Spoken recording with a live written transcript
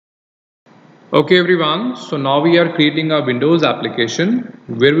Okay everyone, so now we are creating a Windows application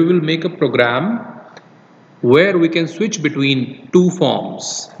where we will make a program where we can switch between two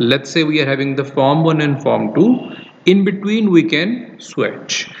forms. Let's say we are having the form 1 and form 2. In between we can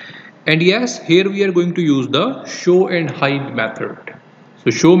switch. And yes, here we are going to use the show and hide method. So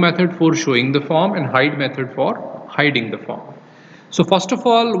show method for showing the form and hide method for hiding the form. So first of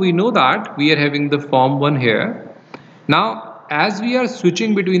all, we know that we are having the form 1 here. Now, as we are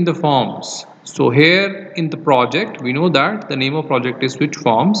switching between the forms, so here in the project, we know that the name of project is switch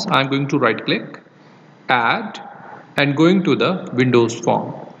forms. I'm going to right click, add, and going to the Windows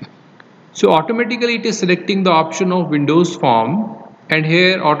form. So automatically it is selecting the option of Windows form, and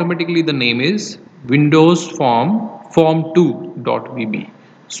here automatically the name is Windows form form2.vb.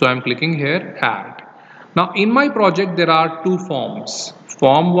 So I'm clicking here add. Now in my project there are two forms,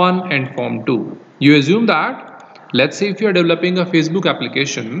 form 1 and form 2. You assume that, let's say if you are developing a Facebook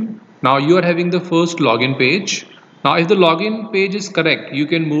application, now you are having the first login page. Now if the login page is correct, you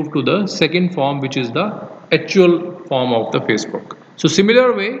can move to the second form, which is the actual form of the Facebook. So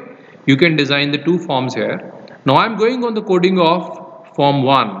similar way you can design the two forms here. Now I'm going on the coding of form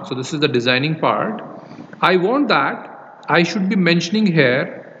 1. So this is the designing part. I want that I should be mentioning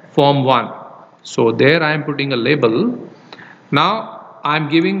here form 1. So there I am putting a label. Now I'm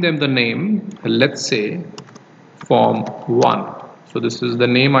giving them the name, let's say form 1. So this is the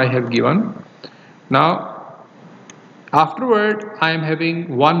name I have given. Now afterward I am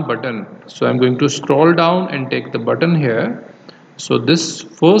having one button. So I'm going to scroll down and take the button here. So this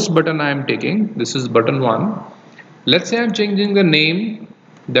first button I am taking, this is button 1. Let's say I'm changing the name,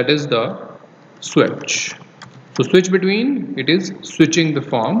 that is the switch. So switch between, it is switching the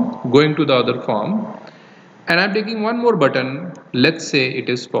form, going to the other form. And I'm taking one more button, let's say it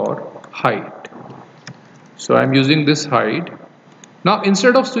is for hide. So I'm using this hide. Now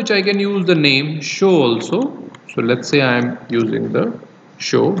instead of switch I can use the name show also. So let's say I'm using the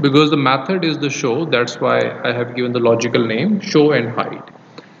show because the method is the show, that's why I have given the logical name show and hide.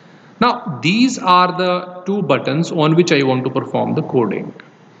 Now these are the two buttons on which I want to perform the coding.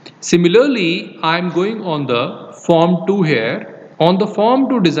 Similarly, I am going on the form 2 here. On the form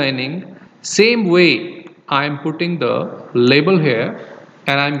 2 designing, same way I am putting the label here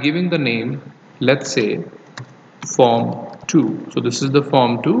and I am giving the name, let's say form 2. So this is the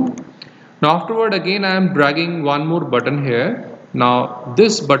form 2. Now afterward again I am dragging one more button here. Now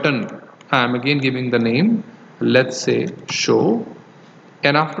this button I am again giving the name, let's say show,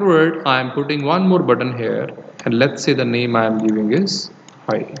 and afterward I am putting one more button here and let's say the name I am giving is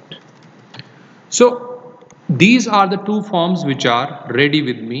hide. So these are the two forms which are ready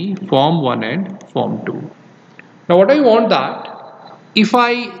with me, form 1 and form 2. Now what I want that if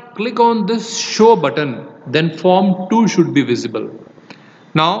I click on this show button, then form 2 should be visible.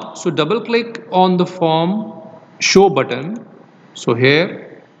 Now so double click on the form show button. So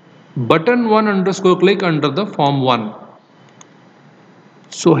here button 1 underscore click under the form 1.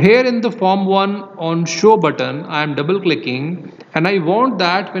 So here in the form 1 on show button I am double clicking and I want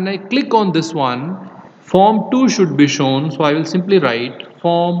that when I click on this one, form 2 should be shown. So I will simply write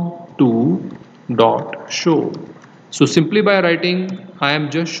form 2 dot show. So simply by writing I am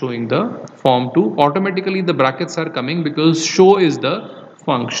just showing the form 2. Automatically the brackets are coming because show is the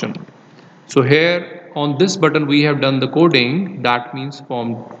function. So here on this button we have done the coding, that means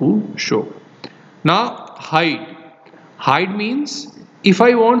form 2 show. Now hide. Hide means if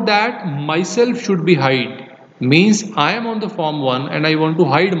I want that myself should be hide, means I am on the form 1 and I want to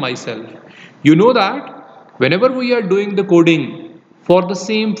hide myself. You know that whenever we are doing the coding for the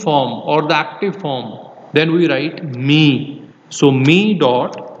same form or the active form, then we write me. So me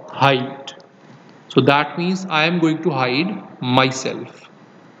dot hide. So that means I am going to hide myself.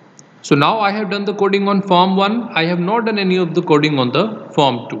 So now I have done the coding on form 1. I have not done any of the coding on the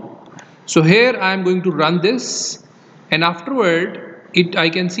form 2. So here I am going to run this and afterward I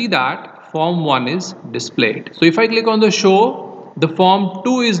can see that form 1 is displayed. So if I click on the show, the form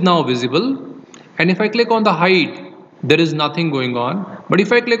 2 is now visible, and if I click on the hide, there is nothing going on. But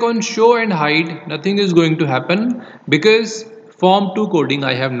if I click on show and hide, nothing is going to happen because form 2 coding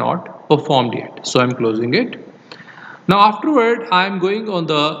I have not performed yet. So I am closing it. Now afterward I am going on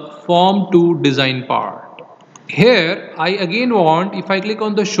the form 2 design part. Here I again want, if I click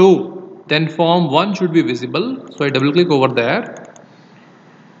on the show, then form 1 should be visible. So I double click over there.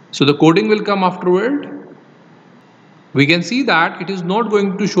 So the coding will come afterward. We can see that it is not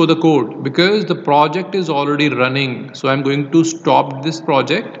going to show the code because the project is already running. So I'm going to stop this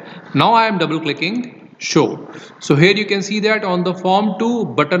project. Now I am double clicking show. So here you can see that on the form 2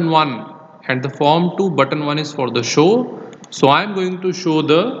 button 1 and the form 2 button 1 is for the show. So I'm going to show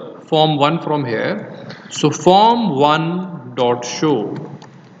the form 1 from here. So form 1 dot show.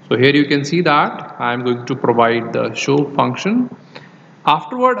 So here you can see that I am going to provide the show function.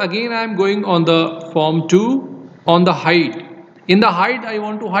 Afterward, again I am going on the form 2 on the hide. In the hide, I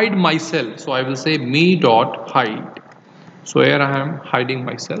want to hide myself. So I will say me dot hide. So here I am hiding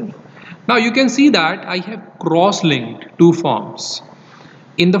myself. Now you can see that I have cross-linked two forms.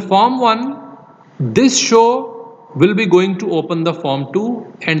 In the form 1, this show will be going to open the form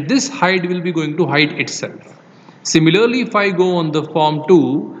 2 and this hide will be going to hide itself. Similarly, if I go on the form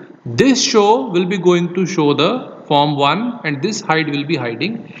 2, this show will be going to show the form 1 and this hide will be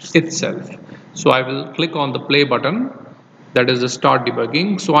hiding itself. So I will click on the play button, that is the start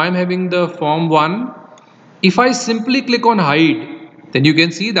debugging. So I am having the form 1. If I simply click on hide, then you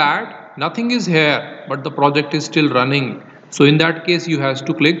can see that nothing is here but the project is still running. So in that case you have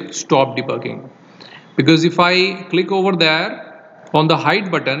to click stop debugging, because if I click over there on the hide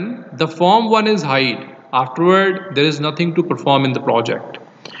button, the form 1 is hide. Afterward there is nothing to perform in the project.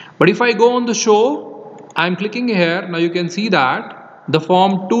 But if I go on the show, I am clicking here. Now you can see that the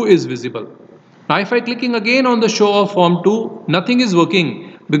form 2 is visible. Now if I clicking again on the show of form 2, nothing is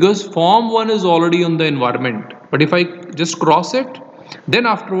working because form 1 is already on the environment. But if I just cross it, then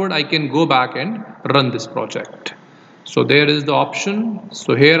afterward I can go back and run this project. So there is the option.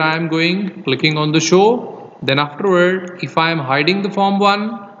 So here I am going, clicking on the show. Then afterward, if I am hiding the form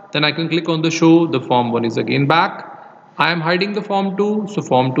 1, then I can click on the show. The form 1 is again back. I am hiding the form 2. So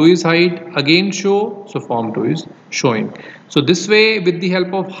form 2 is hide. Again show. So form 2 is showing. So this way, with the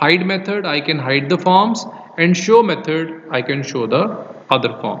help of hide method, I can hide the forms, and show method, I can show the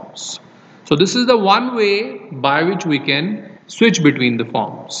other forms. So this is the one way by which we can switch between the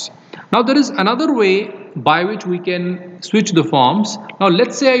forms. Now there is another way by which we can switch the forms. Now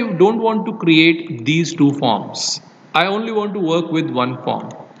let's say I don't want to create these two forms. I only want to work with one form.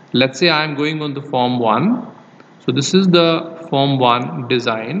 Let's say I am going on the form 1. So this is the form 1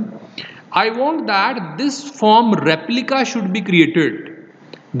 design. I want that this form replica should be created.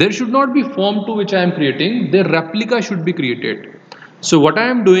 There should not be form 2 which I am creating. The replica should be created. So what I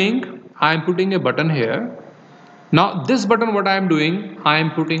am doing, I am putting a button here. Now this button, what I am doing, I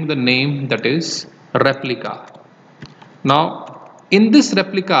am putting the name, that is replica. Now in this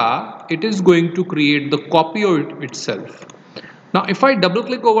replica, it is going to create the copy of it itself. Now if I double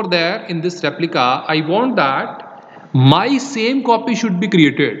click over there in this replica, I want that my same copy should be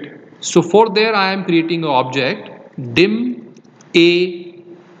created. So for there I am creating an object dim a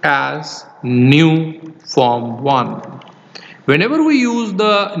as new form 1. Whenever we use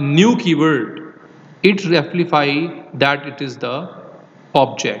the new keyword, it amplify that it is the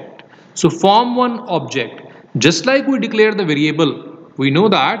object. So form 1 object, just like we declare the variable, we know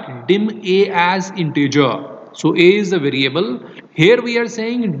that dim a as integer. So a is the variable. Here we are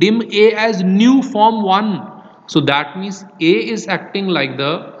saying dim a as new form 1. So that means a is acting like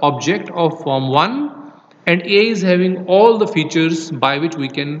the object of form 1 and a is having all the features by which we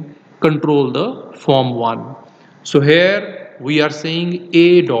can control the form 1. So here we are saying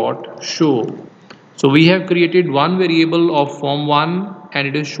a dot show. So we have created one variable of form 1 and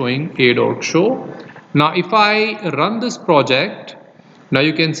it is showing a dot show. Now if I run this project, now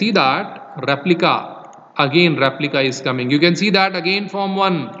you can see that replica, again replica is coming. You can see that again form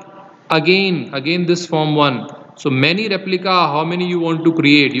 1, again this form 1. So many replica, how many you want to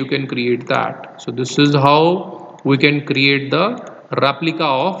create, you can create that. So this is how we can create the replica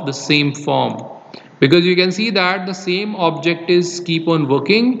of the same form. Because you can see that the same object is keep on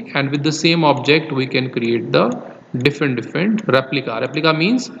working, and with the same object we can create the different replica. Replica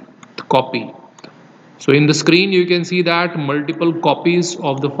means copy. So in the screen you can see that multiple copies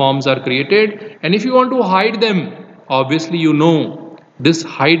of the forms are created, and if you want to hide them, obviously you know this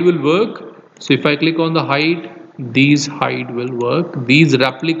hide will work. So if I click on the hide, these hide will work. These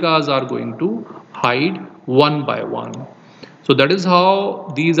replicas are going to hide one by one. So that is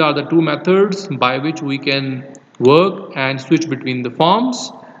how these are the two methods by which we can work and switch between the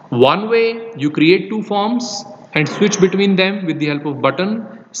forms. One way, you create two forms and switch between them with the help of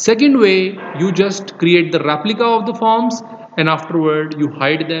button. Second way, you just create the replica of the forms and afterward you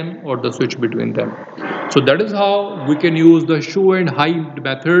hide them or the switch between them. So that is how we can use the show and hide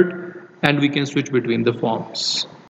method and we can switch between the forms.